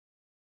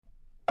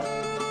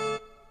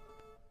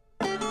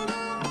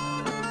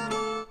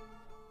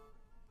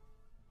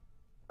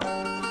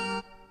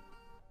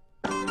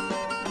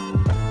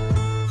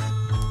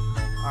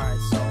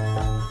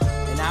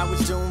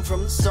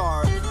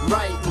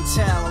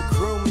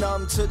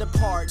numb to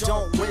depart,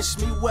 don't wish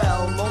me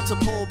well.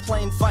 Multiple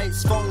plane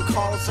fights, phone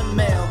calls and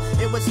mail.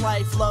 It was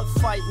life, love,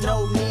 fight,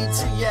 no need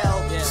to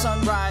yell.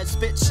 Sunrise,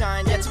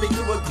 spitshine, yet to be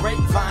through a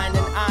grapevine.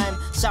 And I'm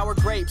sour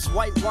grapes,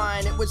 white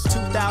wine. It was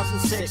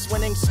 2006,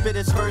 winning spit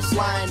his first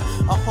line.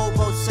 A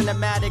HBO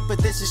Cinematic, but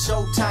this is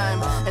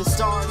Showtime. And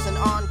Starz and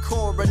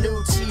Encore, a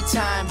new tea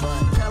time.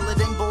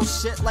 Pelleting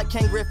bullshit like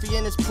Ken Griffey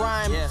in his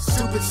prime.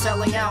 Stupid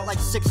selling out like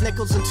 6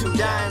 nickels and 2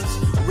 dimes.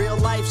 Real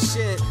life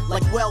shit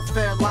like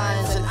welfare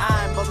lines. And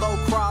I'm below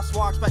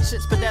crosswalks, but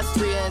shit's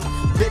pedestrian.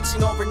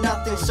 Bitching over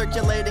nothing,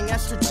 circulating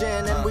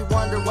estrogen. And we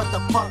wonder what the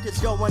fuck is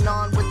going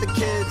on with the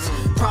kids.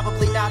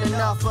 Probably not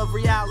enough of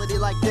reality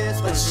like this,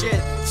 but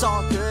shit, it's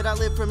all good. I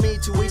live for me,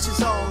 to each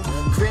his own.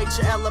 Create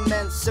your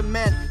elements,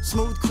 cement,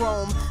 smooth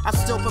chrome. I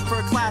still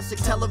prefer classic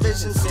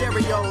television,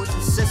 stereos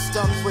and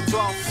systems.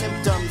 Withdrawal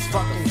symptoms,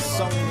 fucking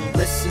Sony.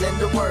 Listening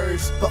to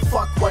words, but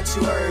fuck what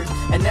you heard.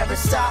 And never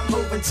stop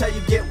moving till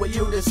you get what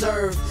you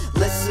deserve.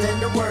 Listening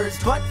to words,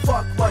 but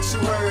fuck what you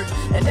heard.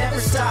 And never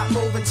stop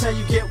moving till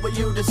you get what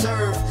you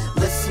deserve.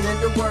 Listening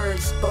to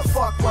words, but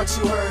fuck what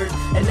you heard.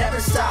 And never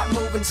stop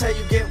moving till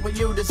you get what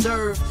you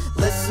deserve.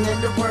 Listening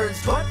to words,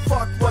 but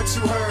fuck what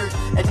you heard.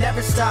 And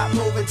never stop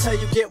moving till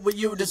you get what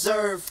you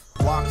deserve.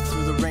 Walked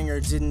through the ringer,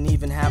 didn't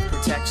even have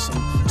protection.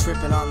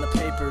 Tripping on the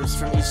papers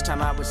from each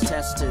time I was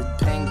tested.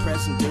 Paying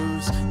present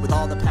dues with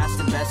all the past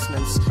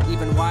investments.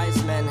 Even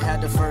wise men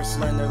had to first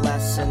learn their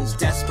lessons.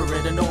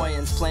 Desperate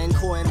annoyance, playing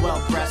coy and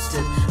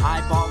well-breasted.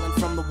 Eyeballing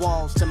from the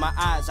walls to my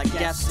eyes, I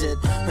guessed it.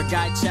 Her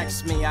guy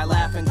checks me, I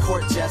laugh and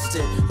court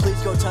jested.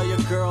 Please go tell your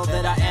girl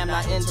that I am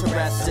not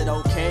interested.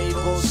 Okay,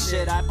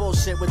 bullshit, I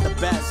bullshit with the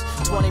best.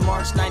 20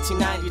 March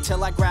 1990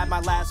 till I grab my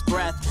last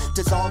breath.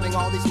 Dissolving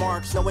all these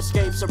marks, no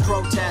escapes or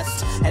protests.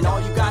 And all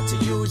you got to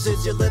use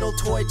is your little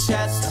toy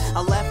chest.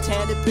 A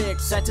left-handed pick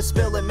set to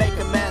spill and make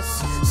a mess.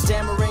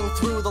 Stammering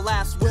through the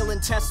last will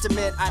and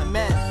testament I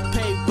meant.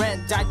 Pay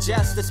rent,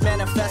 digest this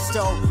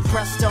manifesto.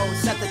 Presto,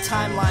 set the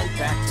timeline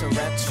back to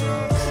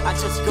retro. I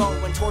just go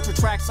and torture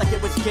tracks like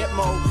it was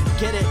Gitmo.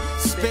 Get it,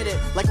 spit it,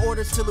 like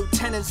orders to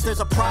lieutenants. There's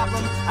a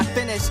problem, I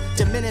finish,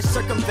 diminish,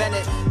 circumvent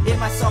it. In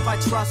myself I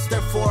trust,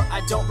 therefore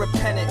I don't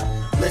repent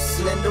it.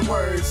 Listening to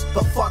words,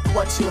 but fuck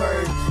what you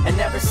heard. And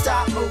never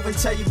stop moving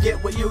till you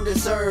get what you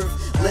deserve.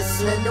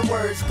 Listening to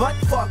words, but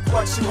fuck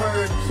what you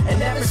heard. And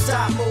never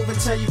stop moving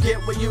till you get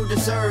what you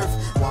deserve.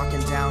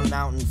 Walking down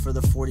mountain for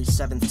the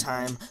 47th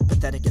time.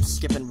 Pathetic at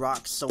skipping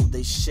rocks so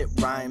they shit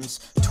rhymes.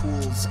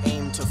 Tools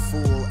aim to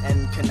fool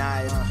and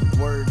connive.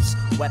 Words,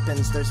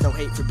 weapons, there's no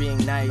hate for being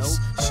nice.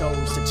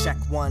 Shows to check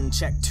 1,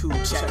 check 2,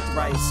 check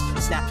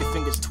thrice. Snap your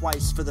fingers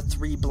twice for the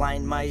 3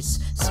 blind mice.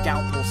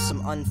 Scalpel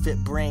some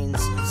unfit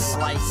brains.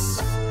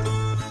 Slice.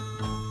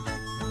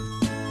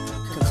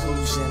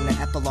 Conclusion, the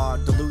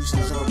epilogue,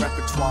 delusions of a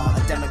repertoire. A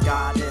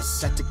demigoddess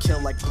set to kill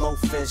like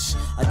blowfish.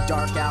 A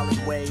dark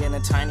alleyway and a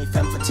tiny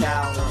femme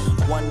fatale.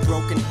 One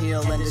broken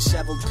heel and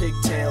disheveled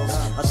pigtails.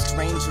 A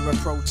stranger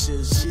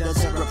approaches, she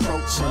doesn't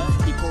reproach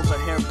him. He pulls her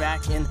hair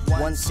back in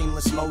one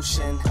seamless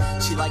motion.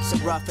 She likes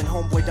it rough and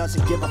homeboy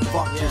doesn't give a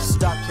fuck. You're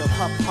stuck, he'll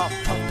huff, huff,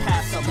 puff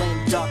past a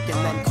lame duck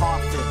and then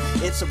cough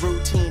it. It's a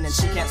routine and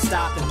she can't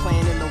stop it.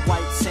 Playing in the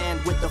white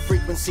sand with the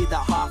frequency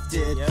that Hoff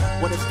did.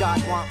 What does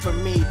God want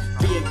from me?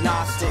 Be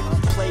agnostic.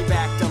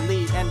 Playback,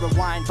 delete, and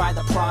rewind by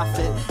the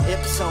prophet.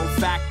 Ipso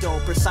facto,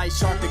 precise,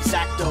 sharp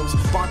exactos.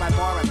 Bar by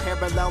bar, a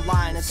parallel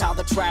line is how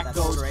the track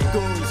goes.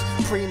 Goons,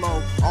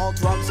 primo, all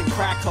drugs and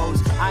crack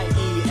hoes.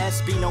 I.e.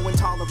 SB, no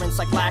intolerance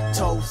like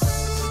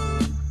lactose.